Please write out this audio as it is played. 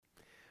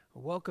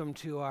Welcome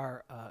to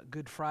our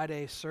Good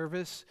Friday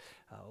service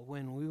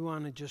when we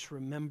want to just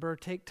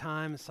take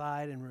time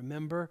aside and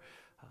remember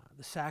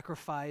the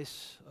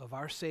sacrifice of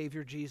our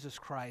Savior Jesus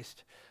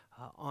Christ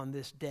on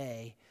this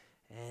day.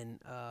 And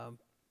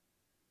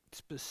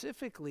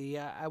specifically,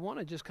 I want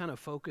to just kind of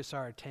focus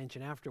our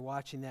attention after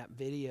watching that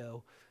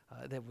video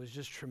that was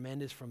just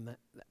tremendous from that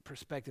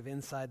perspective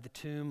inside the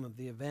tomb of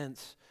the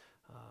events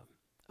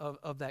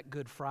of that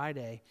Good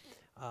Friday.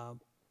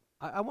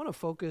 I want to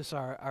focus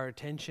our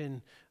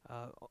attention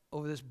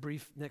over this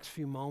brief next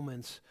few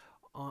moments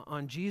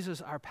on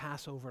Jesus, our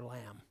Passover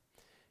Lamb.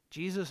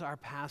 Jesus, our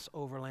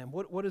Passover Lamb.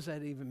 What does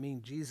that even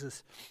mean,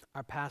 Jesus,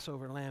 our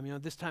Passover Lamb? You know,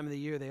 this time of the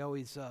year, they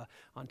always,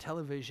 on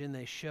television,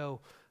 they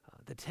show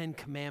the Ten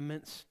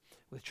Commandments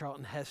with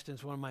Charlton Heston.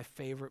 It's one of my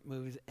favorite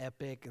movies,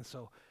 epic. And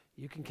so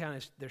you can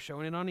they're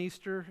showing it on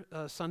Easter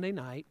Sunday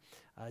night,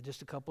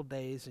 just a couple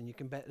days, and you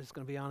can bet it's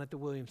going to be on at the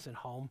Williamson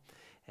home.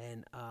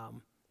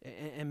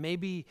 And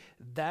maybe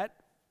that,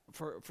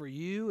 for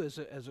you as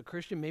a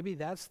Christian, maybe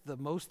that's the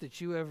most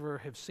that you ever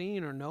have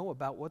seen or know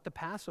about what the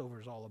Passover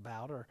is all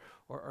about.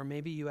 Or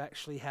maybe you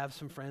actually have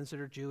some friends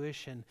that are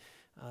Jewish and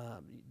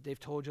they've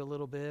told you a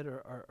little bit,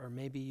 or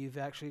maybe you've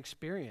actually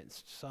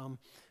experienced. Some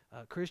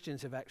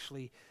Christians have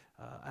actually,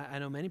 I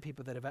know many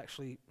people that have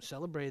actually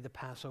celebrated the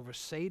Passover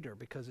Seder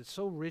because it's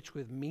so rich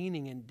with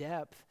meaning and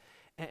depth.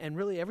 And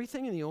really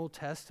everything in the Old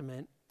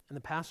Testament and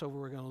the Passover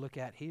we're going to look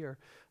at here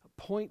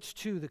points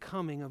to the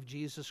coming of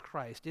Jesus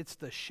Christ. It's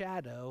the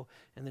shadow,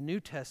 and the New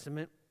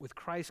Testament with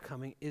Christ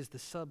coming is the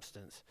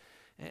substance.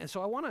 And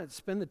so I want to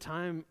spend the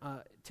time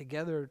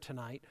together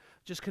tonight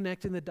just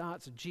connecting the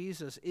dots.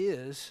 Jesus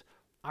is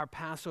our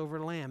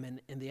Passover Lamb,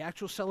 and the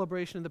actual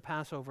celebration of the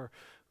Passover,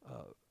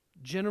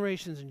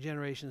 generations and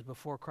generations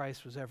before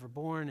Christ was ever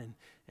born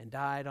and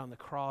died on the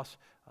cross,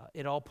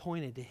 it all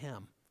pointed to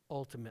him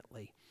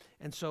ultimately.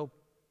 And so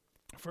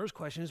first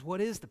question is, what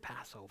is the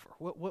Passover?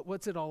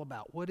 What's it all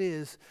about? What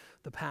is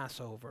the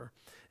Passover?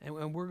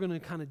 And we're going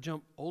to kind of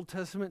jump Old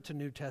Testament to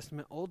New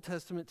Testament, Old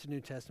Testament to New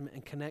Testament,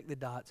 and connect the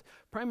dots.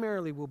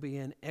 Primarily, we'll be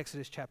in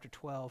Exodus chapter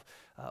 12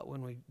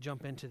 when we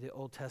jump into the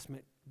Old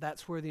Testament.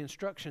 That's where the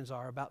instructions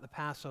are about the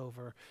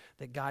Passover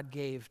that God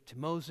gave to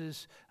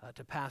Moses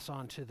to pass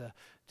on to the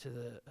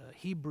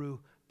Hebrew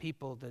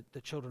people,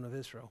 the children of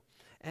Israel.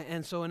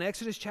 And so in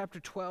Exodus chapter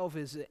 12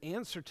 is the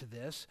answer to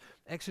this.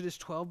 Exodus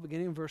 12,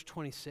 beginning in verse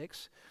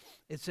 26,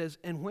 it says,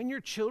 "And when your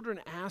children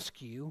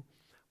ask you,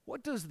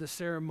 what does the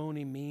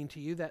ceremony mean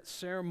to you?" That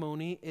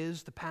ceremony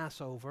is the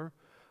Passover.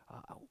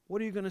 What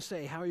are you going to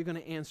say? How are you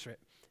going to answer it?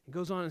 It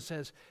goes on and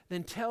says,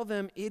 "Then tell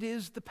them it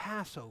is the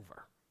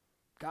Passover."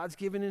 God's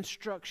given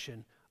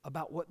instruction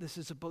about what this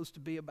is supposed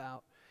to be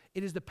about.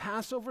 "It is the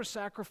Passover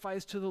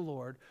sacrifice to the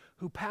Lord,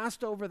 who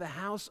passed over the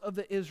house of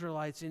the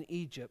Israelites in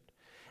Egypt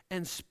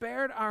and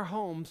spared our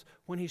homes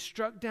when he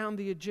struck down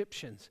the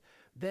Egyptians.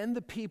 Then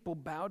the people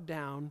bowed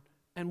down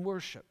and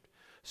worshiped."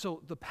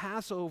 So the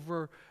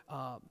Passover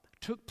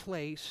took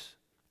place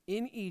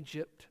in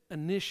Egypt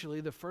initially,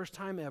 the first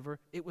time ever.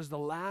 It was the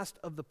last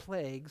of the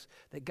plagues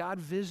that God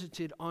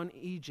visited on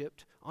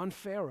Egypt, on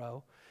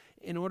Pharaoh,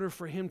 in order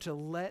for him to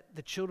let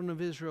the children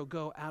of Israel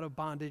go out of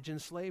bondage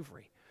and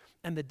slavery.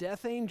 And the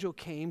death angel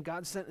came,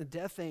 God sent a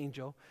death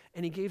angel,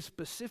 and he gave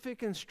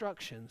specific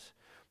instructions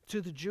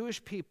to the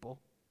Jewish people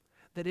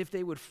that if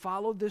they would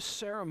follow this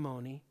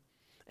ceremony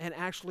and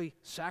actually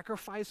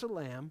sacrifice a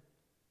lamb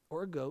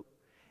or a goat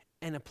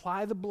and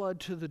apply the blood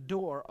to the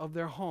door of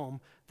their home,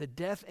 the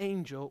death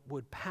angel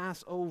would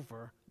pass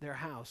over their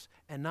house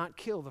and not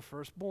kill the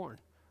firstborn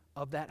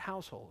of that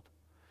household.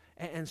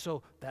 And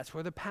so that's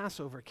where the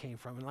Passover came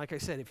from. And like I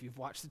said, if you've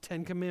watched the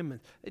Ten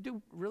Commandments, they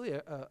do really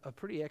a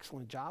pretty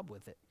excellent job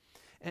with it.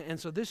 And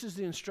so this is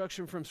the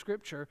instruction from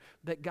Scripture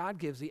that God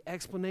gives, the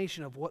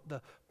explanation of what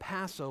the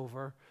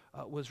Passover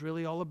was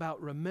really all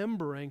about,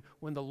 remembering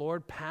when the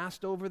Lord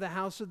passed over the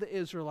house of the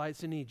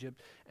Israelites in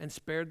Egypt and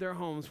spared their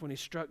homes when he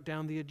struck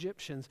down the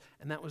Egyptians,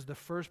 and that was the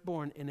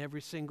firstborn in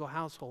every single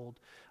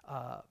household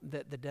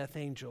that the death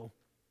angel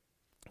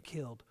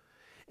killed.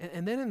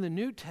 And then in the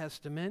New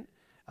Testament,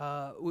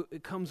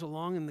 it comes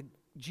along in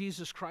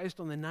Jesus Christ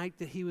on the night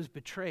that he was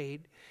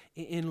betrayed.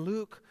 In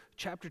Luke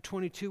chapter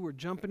 22, we're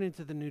jumping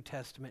into the New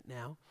Testament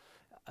now.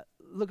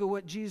 Look at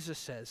what Jesus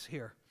says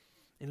here.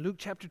 In Luke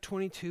chapter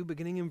 22,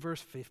 beginning in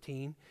verse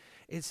 15,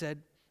 it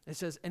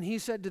says, "And he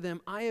said to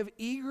them, I have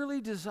eagerly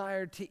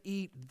desired to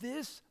eat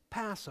this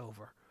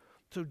Passover."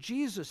 So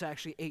Jesus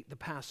actually ate the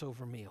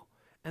Passover meal.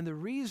 And the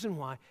reason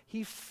why,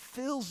 he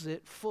fills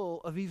it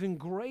full of even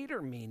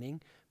greater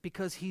meaning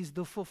because he's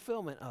the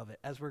fulfillment of it,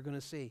 as we're going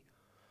to see.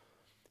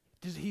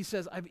 He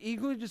says, "I've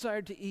eagerly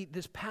desired to eat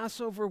this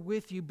Passover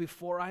with you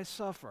before I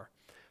suffer.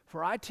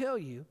 For I tell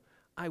you,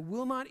 I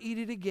will not eat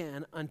it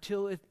again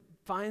until it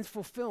finds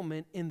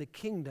fulfillment in the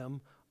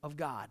kingdom of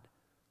God."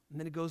 And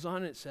then it goes on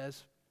and it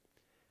says,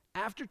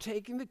 "After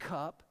taking the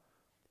cup,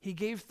 he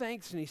gave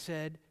thanks and he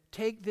said,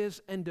 'Take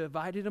this and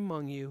divide it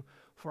among you,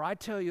 for I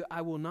tell you,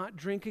 I will not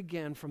drink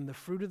again from the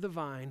fruit of the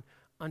vine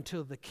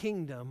until the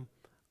kingdom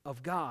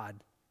of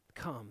God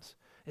comes.'"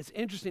 It's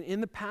interesting.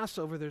 In the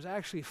Passover, there's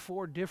actually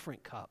 4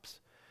 different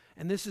cups.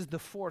 And this is the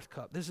 4th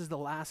cup. This is the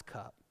last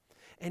cup.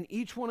 And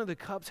each one of the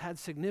cups had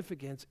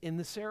significance in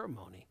the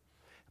ceremony,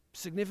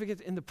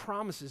 significance in the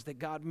promises that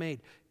God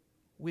made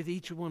with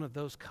each one of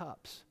those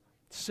cups,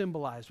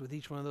 symbolized with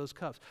each one of those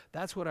cups.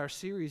 That's what our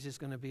series is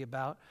going to be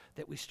about,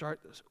 that we start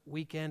this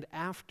weekend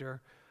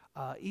after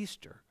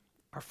Easter,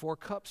 our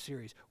 4-cup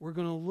series. We're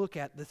going to look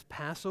at this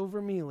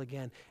Passover meal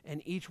again,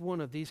 and each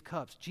one of these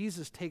cups.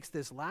 Jesus takes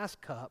this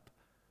last cup,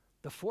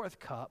 the 4th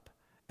cup,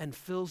 and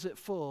fills it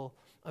full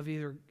of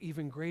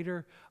even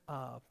greater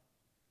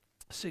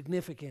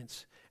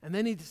significance. And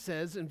then he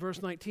says in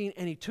verse 19,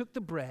 and he took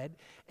the bread,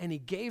 and he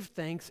gave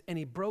thanks, and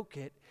he broke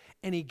it,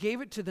 and he gave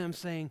it to them,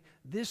 saying,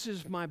 this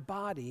is my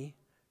body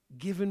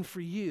given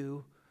for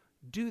you.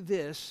 Do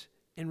this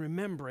in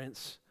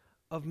remembrance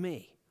of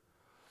me.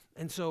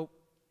 And so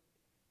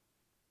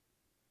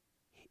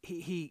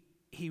he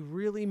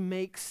really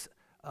makes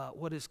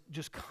what is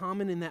just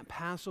common in that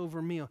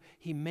Passover meal,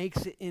 he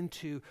makes it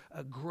into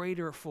a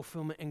greater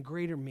fulfillment and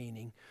greater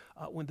meaning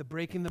when the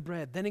breaking the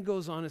bread. Then it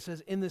goes on and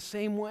says, in the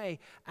same way,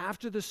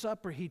 after the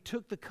supper, he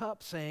took the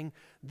cup, saying,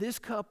 this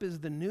cup is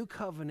the new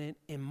covenant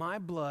in my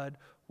blood,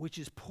 which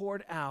is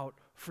poured out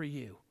for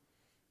you.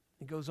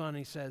 He goes on and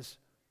he says,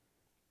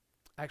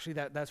 actually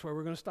that's where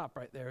we're going to stop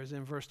right there, is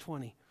in verse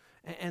 20.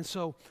 And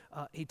so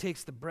he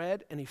takes the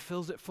bread and he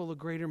fills it full of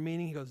greater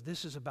meaning. He goes,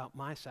 this is about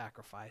my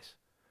sacrifice.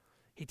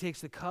 He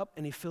takes the cup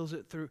and he fills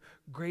it through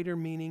greater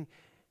meaning,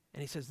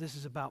 and he says, this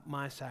is about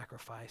my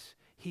sacrifice.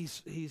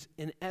 He's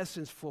in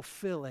essence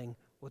fulfilling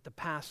what the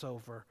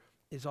Passover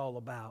is all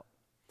about.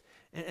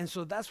 And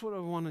so that's what I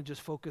want to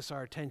just focus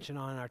our attention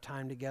on in our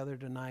time together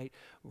tonight.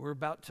 We're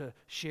about to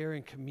share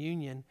in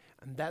communion,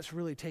 and that's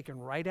really taken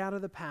right out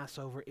of the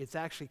Passover. It's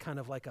actually kind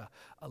of like a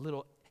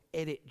little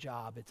edit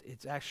job.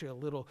 It's actually a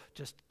little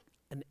just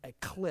a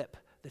clip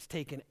that's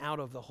taken out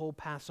of the whole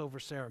Passover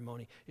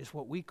ceremony, is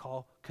what we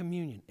call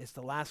communion. It's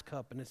the last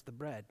cup and it's the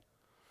bread.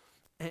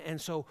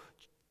 And so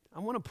I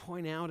want to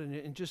point out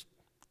and just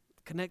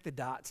connect the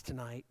dots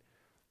tonight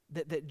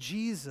that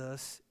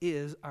Jesus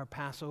is our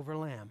Passover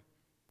lamb.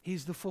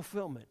 He's the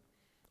fulfillment.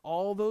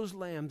 All those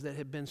lambs that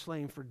have been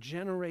slain for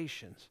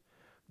generations,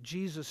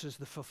 Jesus is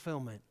the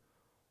fulfillment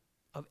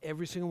of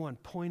every single one,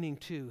 pointing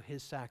to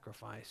his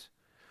sacrifice.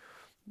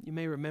 You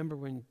may remember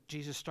when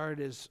Jesus started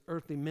his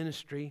earthly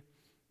ministry,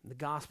 the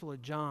Gospel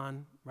of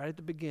John, right at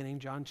the beginning,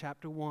 John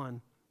chapter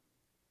 1,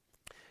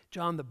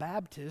 John the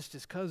Baptist,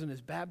 his cousin,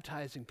 is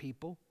baptizing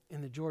people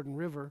in the Jordan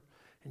River,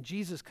 and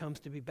Jesus comes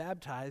to be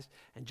baptized,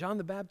 and John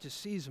the Baptist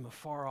sees him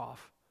afar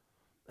off.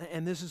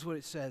 And this is what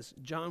it says,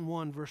 John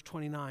 1, verse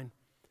 29.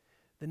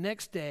 The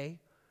next day,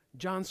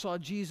 John saw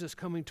Jesus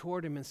coming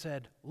toward him and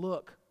said,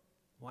 look,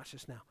 watch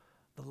this now,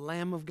 the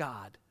Lamb of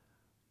God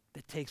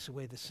that takes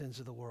away the sins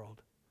of the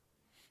world.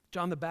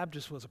 John the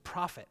Baptist was a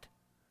prophet.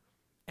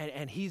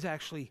 And he's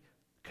actually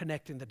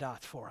connecting the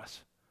dots for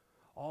us.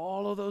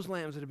 All of those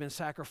lambs that have been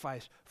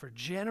sacrificed for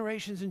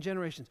generations and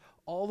generations,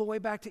 all the way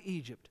back to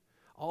Egypt,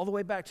 all the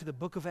way back to the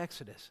book of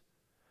Exodus,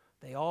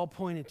 they all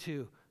pointed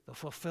to the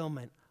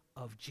fulfillment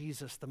of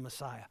Jesus the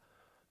Messiah,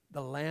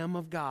 the Lamb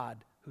of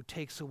God who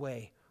takes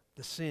away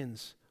the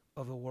sins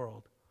of the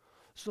world.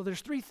 So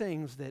there's 3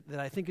 things that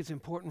I think it's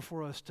important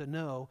for us to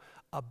know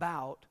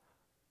about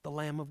the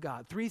Lamb of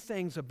God. 3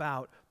 things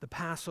about the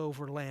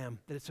Passover lamb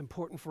that it's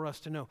important for us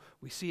to know.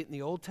 We see it in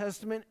the Old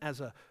Testament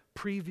as a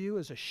preview,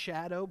 as a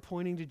shadow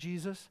pointing to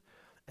Jesus,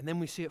 and then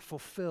we see it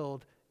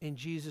fulfilled in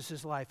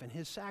Jesus' life and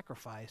his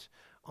sacrifice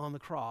on the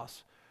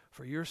cross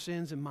for your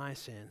sins and my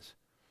sins.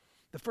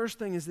 The first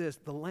thing is this: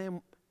 the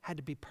lamb had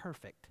to be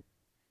perfect.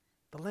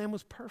 The lamb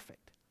was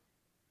perfect.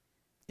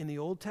 In the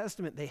Old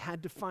Testament, they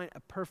had to find a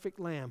perfect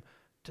lamb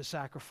to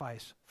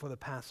sacrifice for the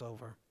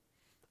Passover.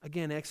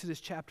 Again,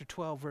 Exodus chapter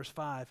 12, verse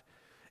 5,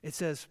 it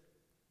says,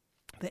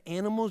 the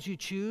animals you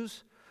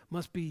choose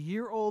must be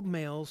year-old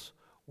males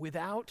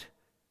without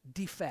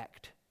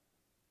defect.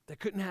 They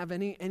couldn't have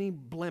any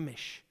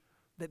blemish,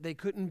 that they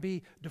couldn't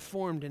be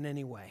deformed in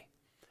any way.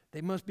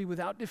 They must be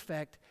without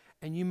defect,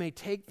 and you may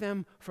take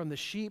them from the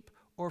sheep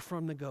or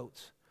from the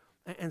goats.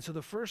 And so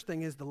the first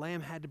thing is the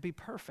lamb had to be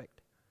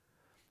perfect.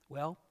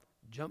 Well,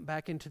 jump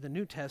back into the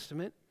New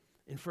Testament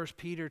in 1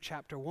 Peter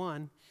chapter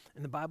 1,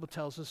 and the Bible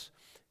tells us,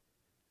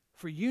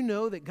 for you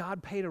know that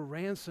God paid a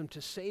ransom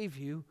to save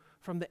you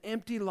from the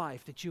empty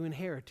life that you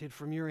inherited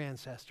from your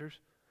ancestors.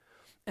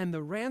 And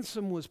the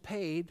ransom was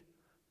paid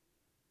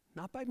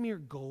not by mere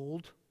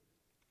gold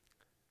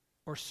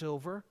or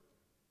silver.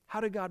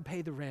 How did God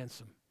pay the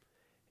ransom?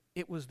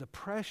 It was the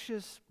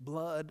precious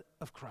blood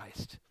of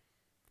Christ.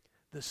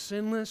 The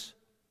sinless,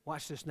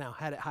 watch this now,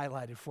 had it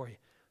highlighted for you,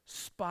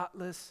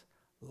 spotless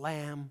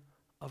Lamb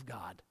of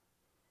God.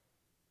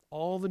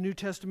 All the New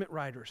Testament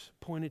writers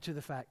pointed to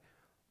the fact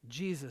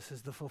Jesus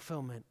is the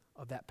fulfillment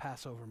of that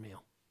Passover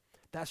meal.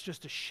 That's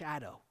just a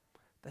shadow.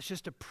 That's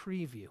just a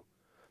preview.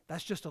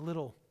 That's just a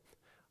little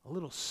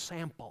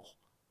sample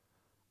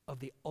of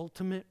the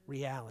ultimate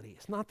reality.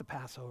 It's not the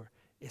Passover,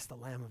 it's the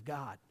Lamb of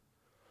God.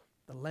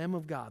 The Lamb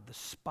of God, the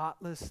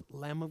spotless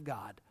Lamb of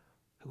God,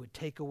 who would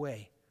take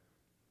away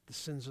the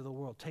sins of the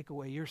world, take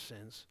away your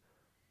sins,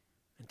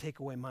 and take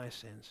away my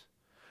sins.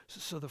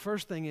 So the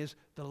first thing is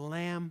the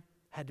lamb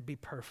had to be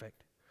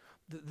perfect.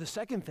 The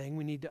second thing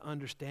we need to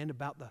understand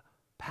about the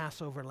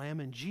Passover lamb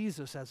and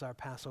Jesus as our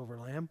Passover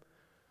lamb,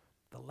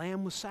 the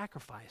lamb was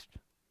sacrificed,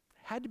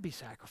 had to be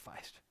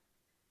sacrificed.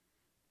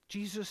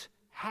 Jesus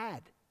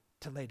had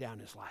to lay down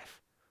his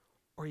life,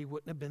 or he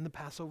wouldn't have been the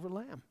Passover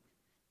lamb,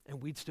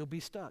 and we'd still be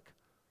stuck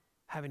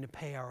having to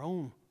pay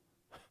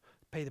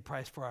the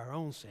price for our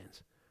own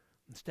sins,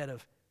 instead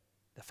of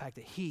the fact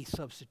that he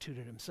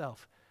substituted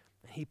himself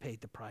and he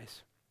paid the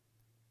price.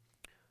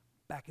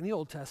 Back in the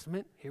Old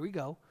Testament, here we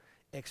go,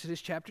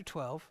 Exodus chapter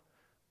 12,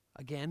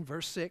 again,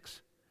 verse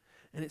 6,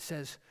 and it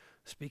says,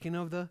 speaking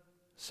of the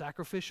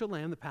sacrificial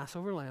lamb, the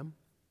Passover lamb,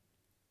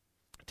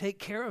 take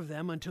care of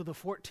them until the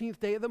 14th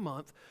day of the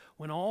month,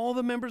 when all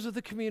the members of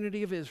the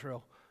community of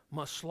Israel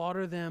must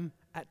slaughter them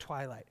at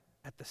twilight,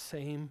 at the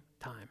same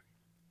time.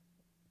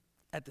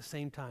 At the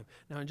same time.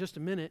 Now, in just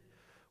a minute,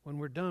 when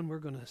we're done, we're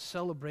going to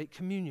celebrate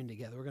communion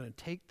together. We're going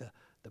to take the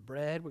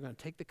bread, we're going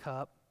to take the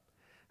cup,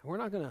 and we're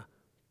not going to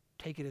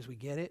take it as we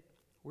get it.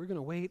 We're going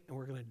to wait, and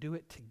we're going to do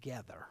it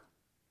together.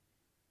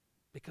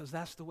 Because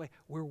that's the way.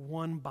 We're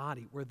one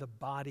body. We're the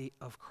body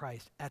of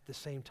Christ at the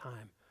same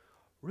time,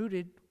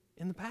 rooted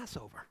in the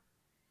Passover.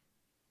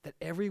 That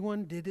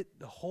everyone did it,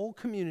 the whole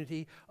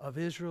community of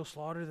Israel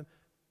slaughtered them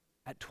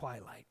at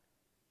twilight,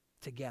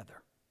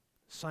 together,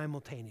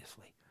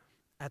 simultaneously,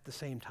 at the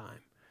same time.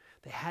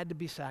 They had to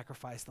be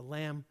sacrificed. The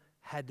lamb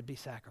had to be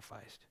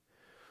sacrificed.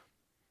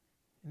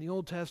 In the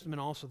Old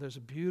Testament also, there's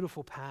a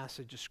beautiful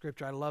passage of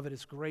Scripture. I love it.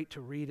 It's great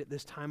to read at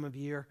this time of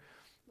year,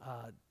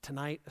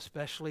 tonight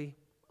especially,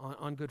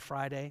 on Good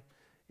Friday.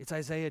 It's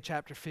Isaiah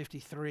chapter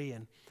 53,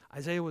 and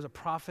Isaiah was a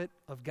prophet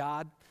of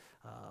God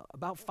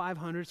about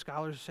 500,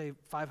 scholars say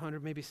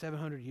 500, maybe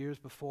 700 years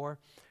before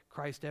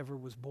Christ ever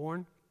was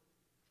born.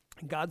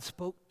 And God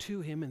spoke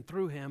to him and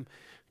through him,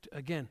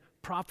 again,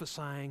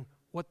 prophesying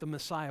what the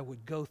Messiah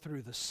would go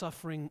through, the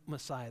suffering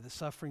Messiah, the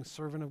suffering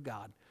servant of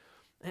God.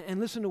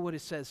 And listen to what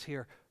it says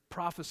here,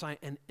 prophesying,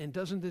 and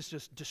doesn't this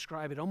just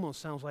describe, it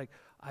almost sounds like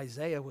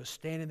Isaiah was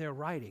standing there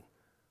writing,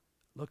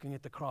 looking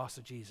at the cross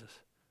of Jesus.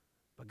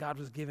 But God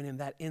was giving him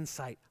that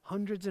insight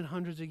hundreds and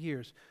hundreds of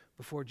years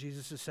before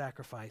Jesus'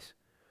 sacrifice.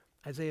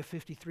 Isaiah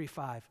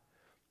 53:5,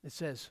 it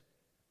says,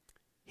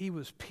 he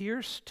was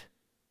pierced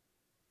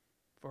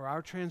for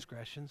our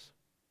transgressions,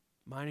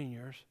 mine and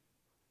yours.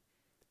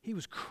 He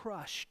was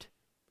crushed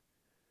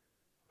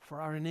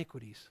for our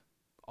iniquities.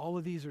 All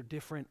of these are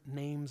different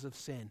names of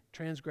sin,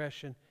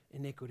 transgression,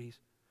 iniquities.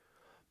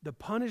 The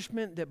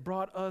punishment that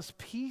brought us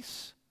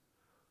peace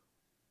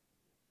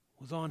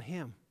was on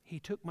him. He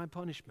took my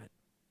punishment.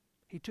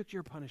 He took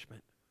your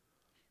punishment.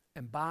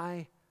 And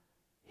by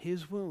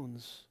his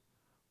wounds,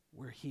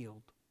 we're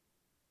healed.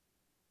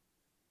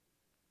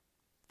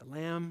 The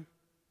lamb,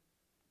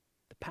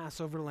 the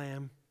Passover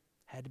lamb,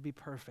 had to be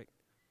perfect.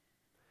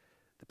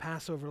 The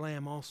Passover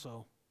lamb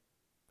also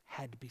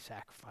had to be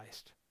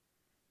sacrificed.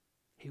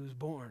 He was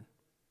born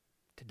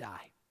to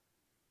die.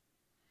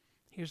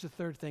 Here's the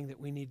third thing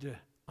that we need to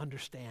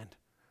understand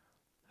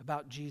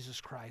about Jesus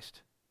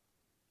Christ.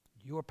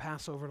 Your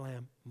Passover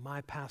lamb,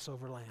 my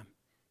Passover lamb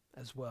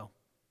as well.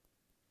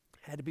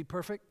 Had to be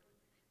perfect,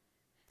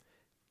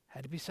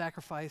 had to be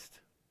sacrificed,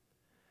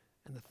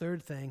 and the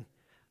third thing,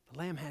 the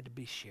lamb had to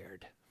be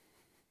shared.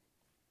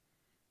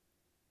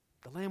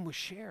 The lamb was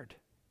shared.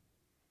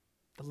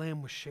 The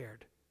lamb was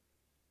shared.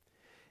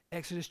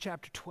 Exodus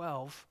chapter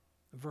 12,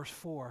 verse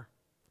 4,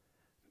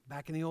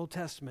 back in the Old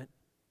Testament,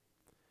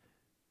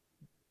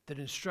 the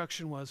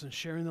instruction was in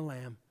sharing the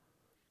lamb,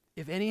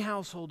 if any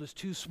household is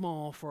too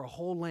small for a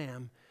whole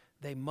lamb,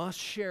 they must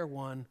share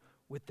one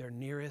with their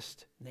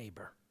nearest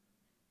neighbor.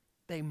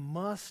 They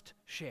must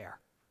share.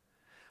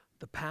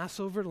 The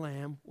Passover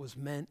lamb was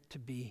meant to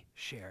be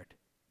shared.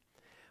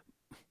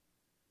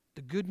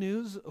 The good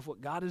news of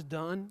what God has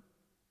done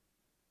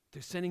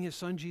through sending his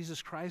son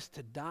Jesus Christ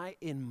to die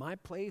in my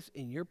place,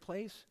 in your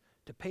place,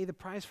 to pay the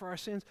price for our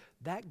sins,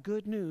 that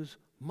good news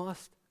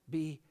must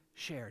be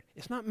shared.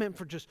 It's not meant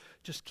for just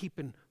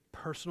keeping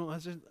personal,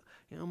 as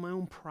my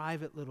own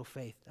private little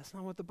faith. That's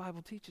not what the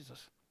Bible teaches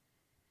us.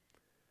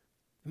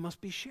 It must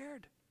be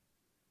shared.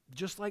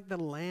 Just like the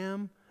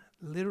lamb,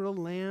 literal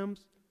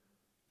lambs,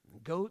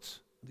 goats,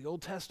 the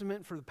Old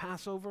Testament for the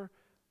Passover,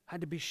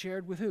 had to be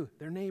shared with who?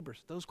 Their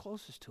neighbors, those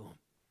closest to them.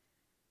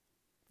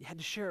 You had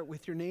to share it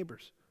with your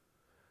neighbors.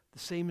 The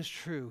same is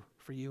true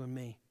for you and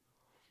me.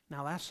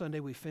 Now, last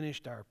Sunday we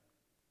finished our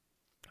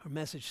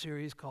message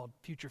series called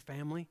Future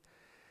Family,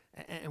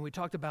 and we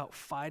talked about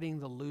fighting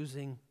the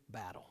losing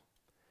battle.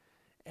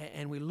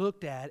 And we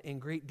looked at in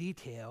great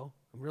detail,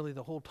 really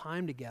the whole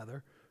time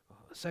together,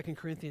 2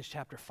 Corinthians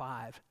chapter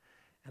 5.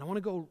 And I want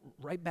to go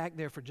right back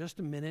there for just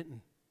a minute,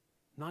 and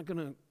I'm not going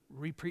to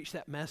re-preach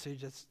that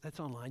message. That's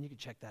online. You can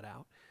check that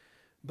out.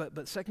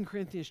 But 2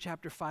 Corinthians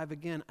chapter 5,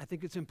 again, I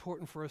think it's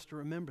important for us to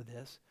remember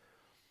this.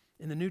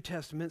 In the New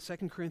Testament,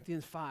 2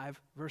 Corinthians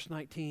 5, verse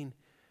 19,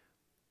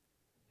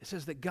 It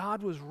says that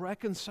God was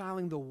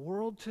reconciling the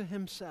world to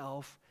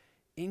himself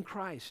in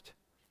Christ,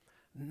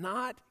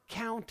 not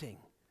counting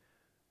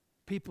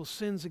people's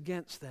sins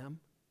against them.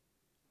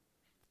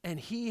 And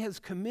he has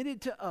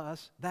committed to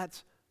us,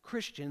 that's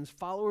Christians,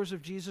 followers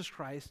of Jesus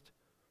Christ,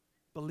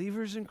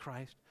 believers in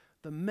Christ,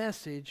 the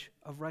message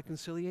of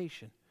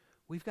reconciliation.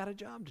 We've got a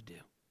job to do.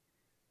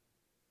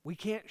 We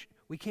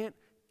can't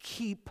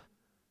keep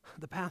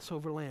the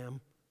Passover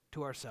lamb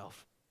to ourselves.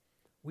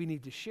 We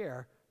need to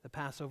share the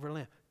Passover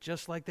lamb,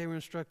 just like they were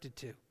instructed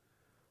to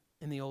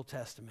in the Old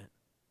Testament,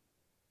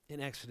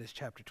 in Exodus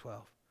chapter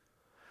 12.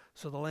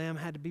 So the lamb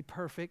had to be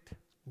perfect.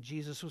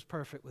 Jesus was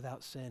perfect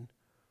without sin.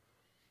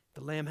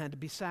 The lamb had to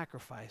be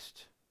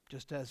sacrificed,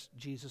 just as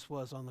Jesus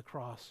was on the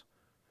cross.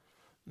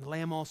 The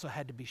lamb also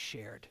had to be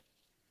shared.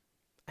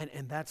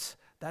 And that's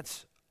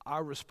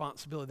our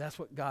responsibility. That's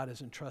what God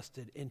has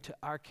entrusted into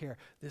our care,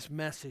 this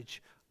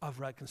message of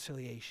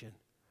reconciliation.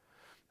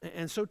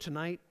 And so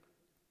tonight,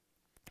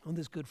 on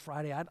this Good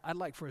Friday, I'd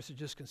like for us to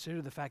just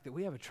consider the fact that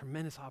we have a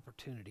tremendous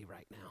opportunity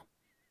right now.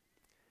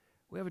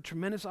 We have a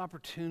tremendous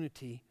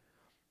opportunity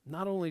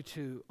not only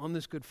to, on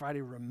this Good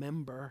Friday,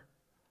 remember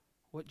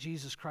what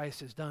Jesus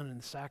Christ has done and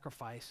the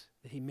sacrifice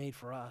that he made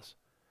for us,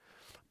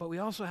 but we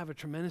also have a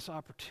tremendous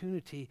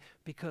opportunity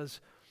because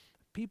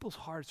people's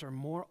hearts are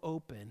more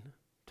open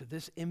to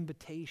this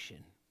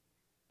invitation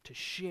to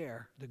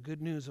share the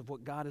good news of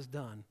what God has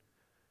done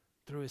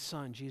through his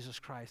Son, Jesus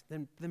Christ,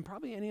 than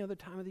probably any other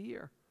time of the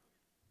year.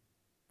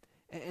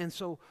 And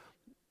so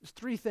there's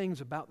three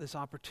things about this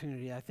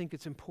opportunity I think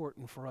it's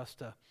important for us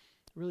to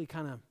really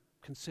kind of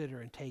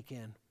consider and take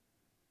in.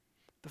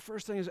 The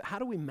first thing is, how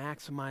do we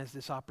maximize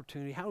this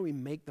opportunity? How do we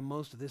make the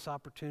most of this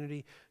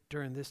opportunity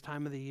during this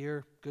time of the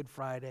year, Good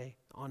Friday,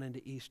 on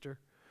into Easter?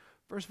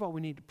 First of all,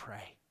 we need to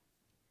pray.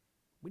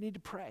 We need to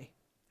pray.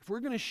 If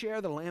we're going to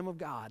share the Lamb of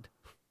God,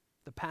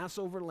 the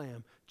Passover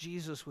Lamb,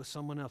 Jesus, with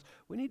someone else,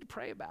 we need to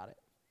pray about it.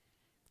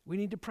 We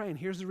need to pray, and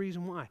here's the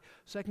reason why.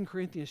 2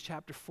 Corinthians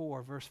chapter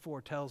 4, verse 4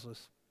 tells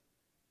us,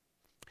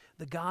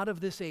 the God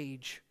of this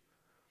age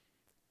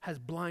has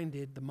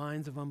blinded the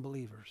minds of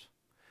unbelievers.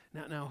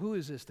 Now, who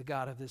is this, the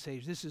God of this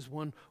age? This is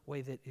one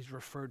way that he's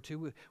referred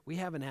to. We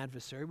have an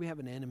adversary. We have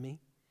an enemy.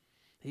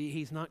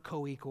 He's not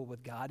co-equal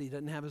with God. He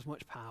doesn't have as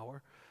much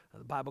power.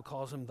 The Bible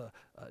calls him the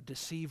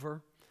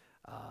deceiver,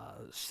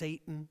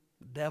 Satan,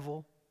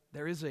 devil.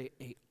 There is a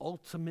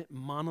ultimate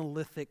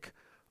monolithic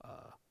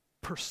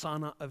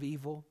persona of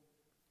evil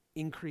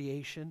in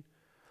creation.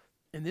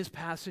 In this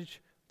passage,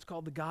 it's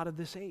called the God of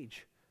this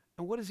age.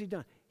 And what has he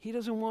done? He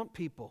doesn't want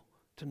people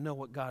to know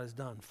what God has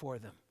done for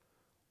them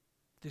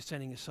through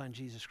sending his Son,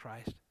 Jesus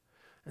Christ.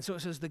 And so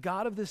it says, the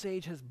God of this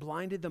age has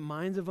blinded the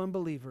minds of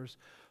unbelievers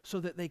so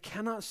that they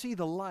cannot see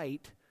the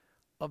light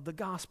of the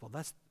gospel.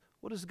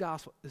 What is the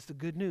gospel? It's the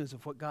good news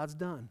of what God's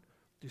done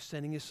through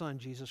sending his Son,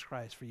 Jesus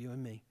Christ, for you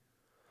and me.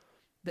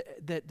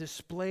 That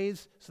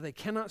displays, so they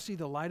cannot see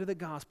the light of the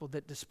gospel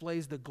that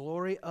displays the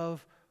glory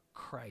of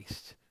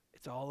Christ.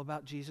 It's all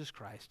about Jesus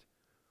Christ,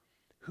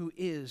 who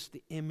is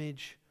the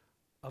image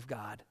of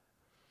God.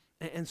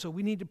 And so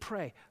we need to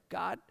pray,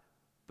 God,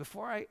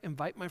 before I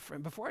invite my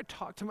friend, before I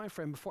talk to my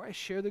friend, before I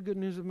share the good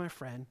news with my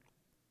friend,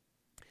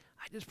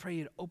 I just pray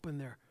you to open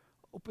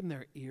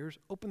their ears,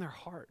 open their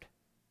heart,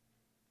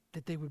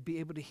 that they would be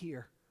able to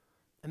hear.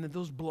 And that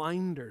those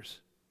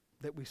blinders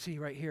that we see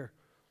right here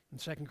in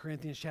 2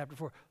 Corinthians chapter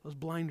 4, those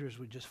blinders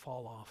would just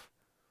fall off.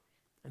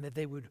 And that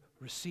they would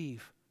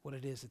receive what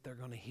it is that they're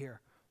going to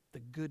hear, the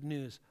good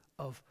news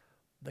of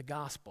the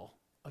gospel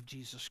of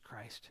Jesus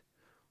Christ.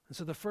 And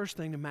so the first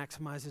thing to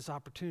maximize this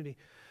opportunity,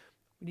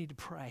 we need to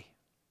pray.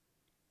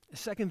 The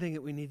second thing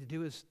that we need to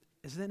do is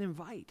then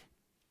invite.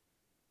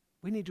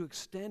 We need to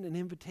extend an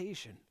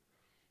invitation.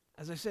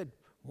 As I said,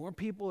 more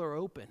people are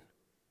open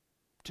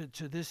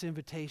to this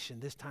invitation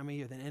this time of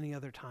year than any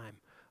other time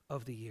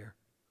of the year.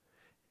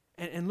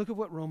 And look at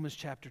what Romans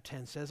chapter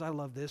 10 says. I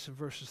love this in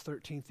verses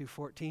 13 through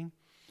 14.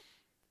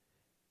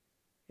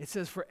 It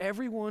says, for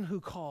everyone who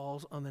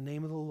calls on the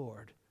name of the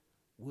Lord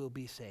will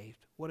be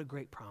saved. What a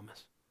great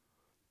promise.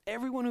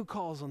 Everyone who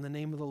calls on the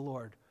name of the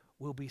Lord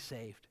will be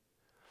saved.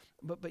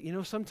 But you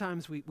know,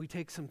 sometimes we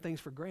take some things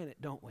for granted,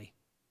 don't we?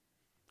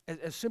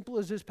 As simple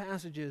as this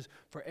passage is,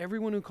 for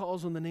everyone who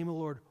calls on the name of the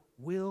Lord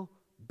will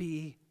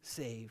be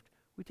saved.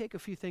 We take a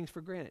few things for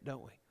granted,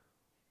 don't we?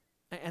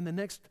 And the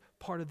next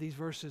part of these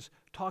verses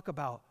talk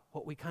about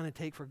what we kind of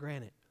take for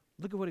granted.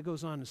 Look at what it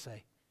goes on to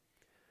say.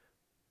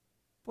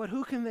 But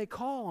who can they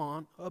call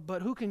on?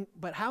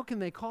 But how can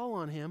they call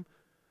on him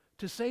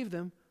to save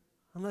them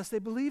unless they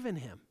believe in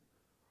him?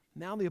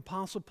 Now the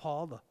Apostle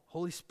Paul, the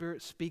Holy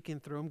Spirit speaking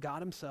through him,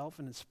 God himself,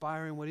 and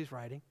inspiring what he's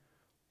writing,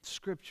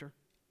 Scripture.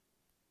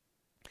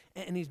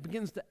 And he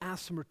begins to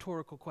ask some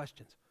rhetorical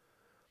questions.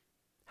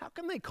 How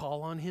can they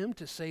call on him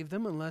to save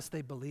them unless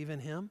they believe in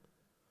him?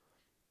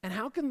 And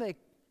how can they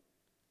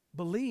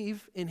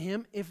believe in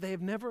him if they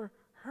have never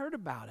heard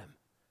about him?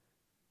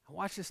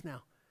 Watch this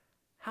now.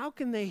 How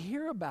can they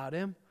hear about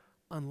him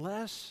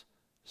unless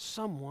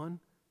someone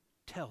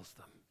tells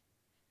them?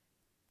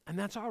 And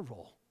that's our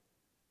role.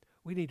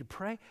 We need to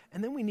pray,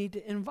 and then we need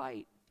to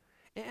invite.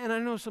 And I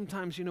know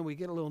sometimes, we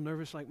get a little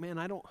nervous, like, man,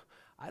 I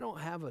don't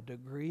have a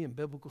degree in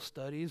biblical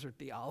studies or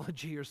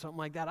theology or something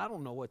like that. I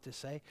don't know what to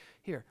say.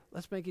 Here,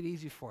 let's make it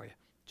easy for you.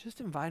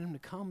 Just invite them to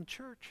come to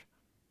church.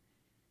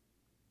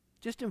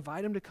 Just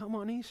invite them to come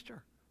on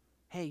Easter.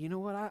 Hey, you know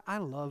what? I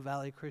love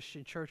Valley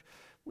Christian Church.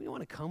 You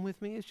want to come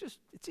with me?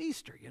 It's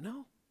Easter,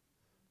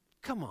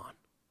 Come on.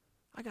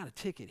 I got a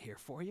ticket here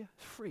for you.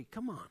 It's free.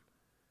 Come on.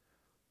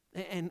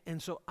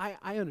 And so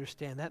I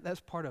understand that. That's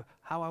part of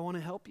how I want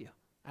to help you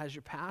as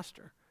your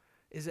pastor,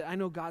 is that I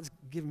know God's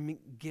given me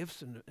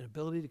gifts and an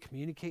ability to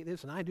communicate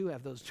this, and I do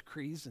have those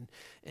degrees, and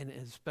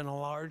it's been a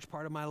large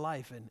part of my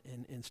life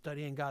in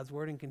studying God's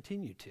Word and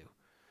continue to.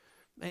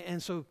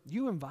 And so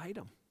you invite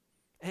them,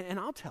 and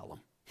I'll tell them.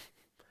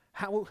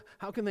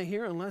 How can they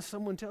hear unless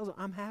someone tells them?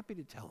 I'm happy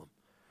to tell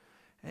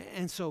them.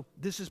 And so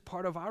this is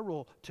part of our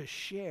role, to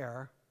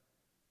share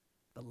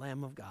the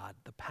Lamb of God,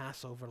 the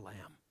Passover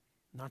Lamb.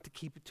 Not to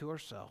keep it to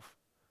ourselves,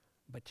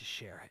 but to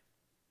share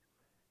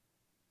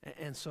it.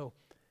 And so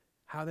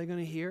how are they going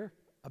to hear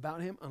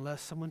about him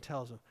unless someone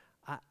tells them?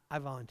 I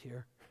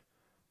volunteer.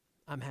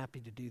 I'm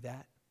happy to do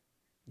that.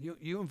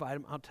 You invite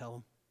them, I'll tell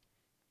them.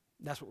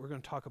 That's what we're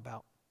going to talk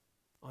about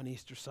on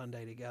Easter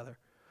Sunday together.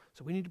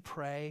 So we need to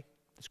pray.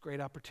 This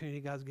great opportunity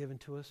God's given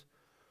to us.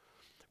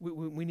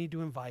 We need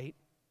to invite.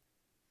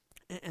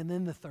 And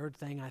then the third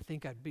thing, I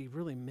think I'd be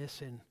really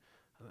missing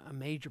a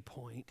major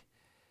point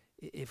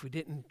if we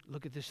didn't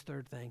look at this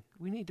third thing.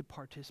 We need to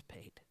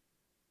participate.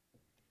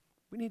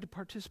 We need to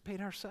participate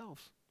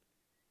ourselves.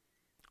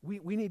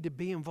 We need to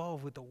be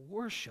involved with the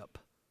worship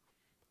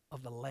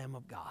of the Lamb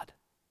of God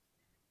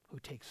who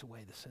takes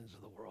away the sins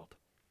of the world,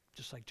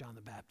 just like John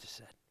the Baptist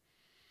said.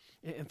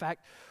 In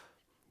fact,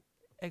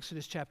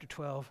 Exodus chapter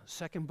 12,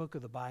 second book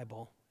of the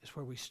Bible, is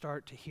where we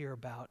start to hear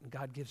about, and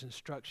God gives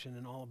instruction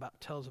and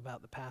tells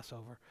about the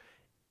Passover.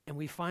 And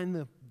we find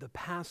the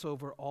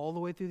Passover all the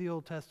way through the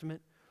Old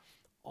Testament,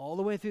 all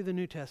the way through the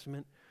New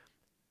Testament,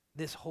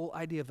 this whole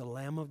idea of the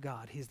Lamb of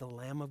God. He's the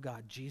Lamb of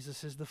God.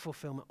 Jesus is the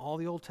fulfillment. All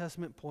the Old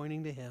Testament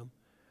pointing to him,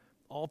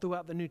 all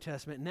throughout the New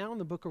Testament. Now in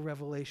the book of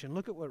Revelation,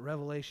 look at what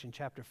Revelation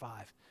chapter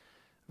 5,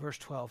 verse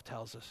 12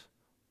 tells us.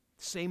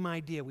 Same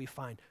idea we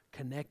find,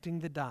 connecting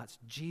the dots.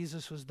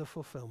 Jesus was the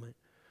fulfillment.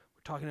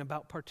 We're talking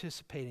about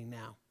participating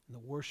now in the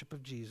worship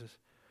of Jesus.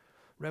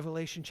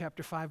 Revelation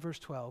chapter 5, verse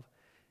 12.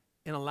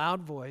 In a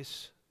loud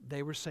voice,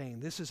 they were saying,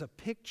 this is a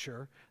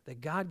picture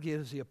that God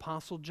gives the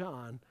Apostle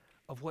John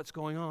of what's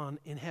going on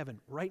in heaven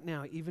right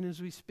now, even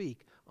as we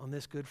speak on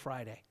this Good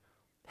Friday.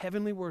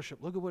 Heavenly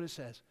worship. Look at what it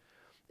says.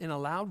 In a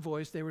loud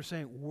voice, they were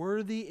saying,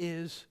 worthy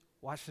is,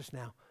 watch this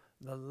now,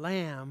 the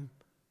Lamb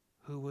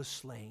who was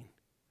slain.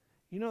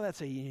 You know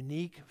that's a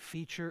unique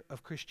feature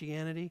of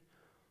Christianity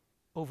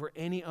over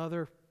any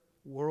other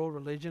world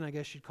religion, I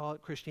guess you'd call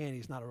it. Christianity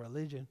is not a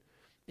religion.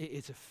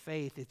 It's a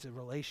faith. It's a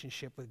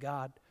relationship with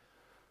God.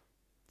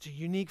 It's a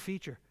unique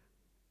feature.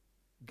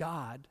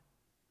 God,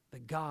 the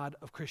God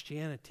of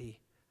Christianity,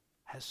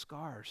 has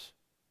scars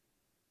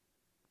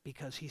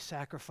because he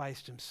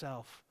sacrificed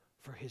himself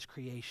for his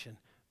creation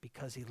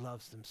because he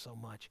loves them so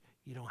much.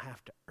 You don't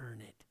have to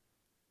earn it.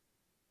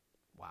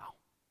 Wow.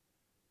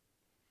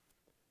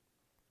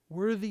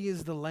 Worthy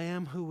is the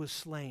Lamb who was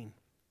slain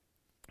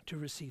to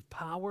receive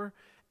power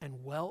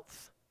and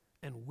wealth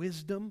and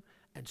wisdom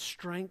and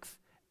strength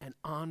and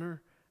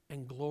honor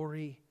and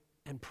glory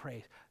and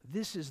praise.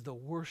 This is the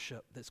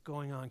worship that's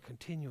going on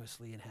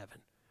continuously in heaven.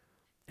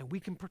 And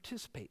we can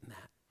participate in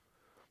that.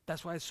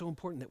 That's why it's so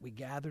important that we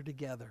gather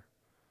together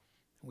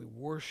and we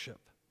worship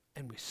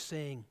and we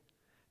sing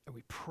and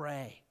we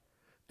pray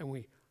and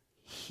we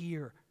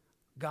hear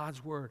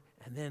God's word.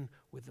 And then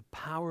with the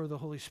power of the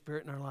Holy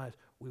Spirit in our lives,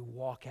 we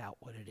walk out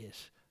what it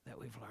is that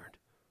we've learned.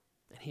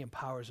 And he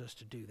empowers us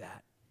to do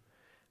that.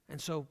 And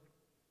so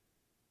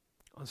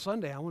on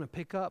Sunday, I want to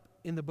pick up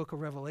in the book of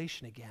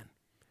Revelation again.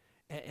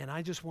 And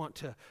I just want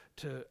to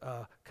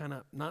kind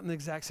of, not in the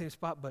exact same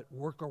spot, but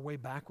work our way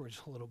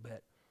backwards a little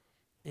bit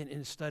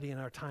in studying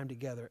our time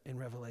together in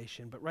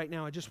Revelation. But right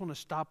now, I just want to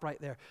stop right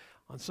there.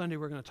 On Sunday,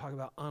 we're going to talk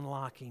about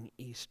unlocking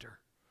Easter.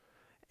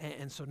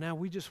 And so now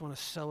we just want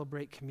to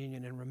celebrate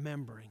communion and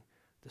remembering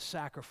the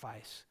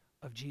sacrifice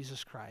of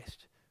Jesus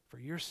Christ for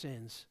your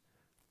sins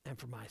and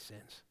for my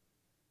sins.